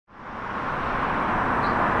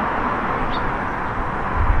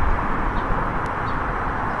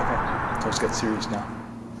let's get serious now.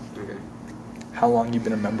 Okay. How long you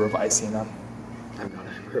been a member of ICNM? I'm not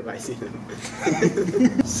a member of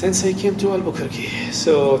ICNM. Since I came to Albuquerque,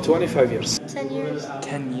 so 25 years. 10 years.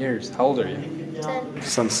 10 years. How old are you? 10.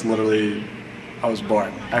 Since literally I was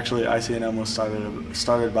born. Actually, ICNM was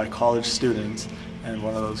started by college students, and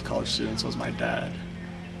one of those college students was my dad.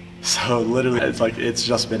 So literally, it's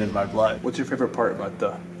just been in my blood. What's your favorite part about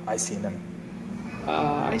the ICNM?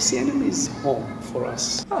 ICNM is home for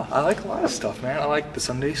us. Oh, I like a lot of stuff, man. I like the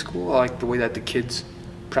Sunday school. I like the way that the kids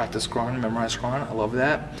practice Quran, memorize Quran. I love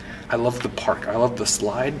that. I love the park. I love the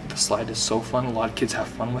slide. The slide is so fun. A lot of kids have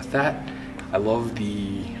fun with that. I love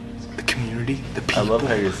the community, the people. I love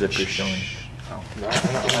how your zipper's showing. Oh,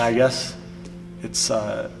 And I guess it's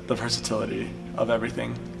the versatility of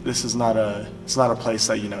everything. This is not it's not a place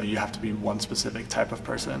that you have to be one specific type of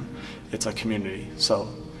person. It's a community, so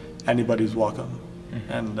anybody's welcome.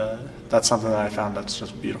 And that's something that I found that's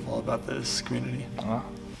just beautiful about this community.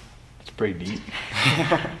 It's pretty deep.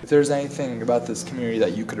 If there's anything about this community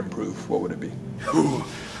that you could improve, what would it be? Ooh,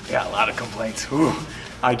 yeah, a lot of complaints. Ooh.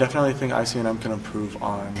 I definitely think ICNM can improve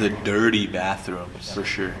on The dirty bathrooms, for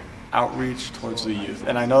sure. outreach towards the youth.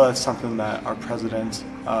 And I know that's something that our president,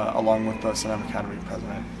 along with the Cinema Academy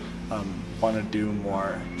president, want to do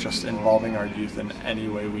more, just involving our youth in any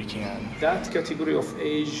way we can. That category of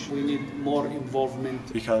age, we need more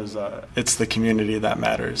involvement. Because it's the community that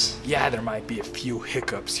matters. Yeah, there might be a few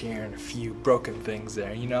hiccups here and a few broken things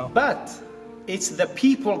there, you know? But it's the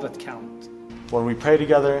people that count. When we pray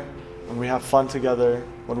together, when we have fun together,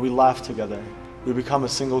 when we laugh together, we become a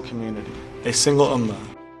single community, a single ummah.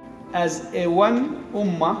 As a one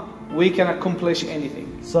ummah, we can accomplish anything.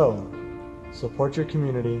 So, support your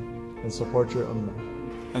community and support your ummah.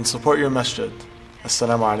 And support your masjid.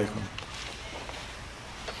 Assalamu alaikum.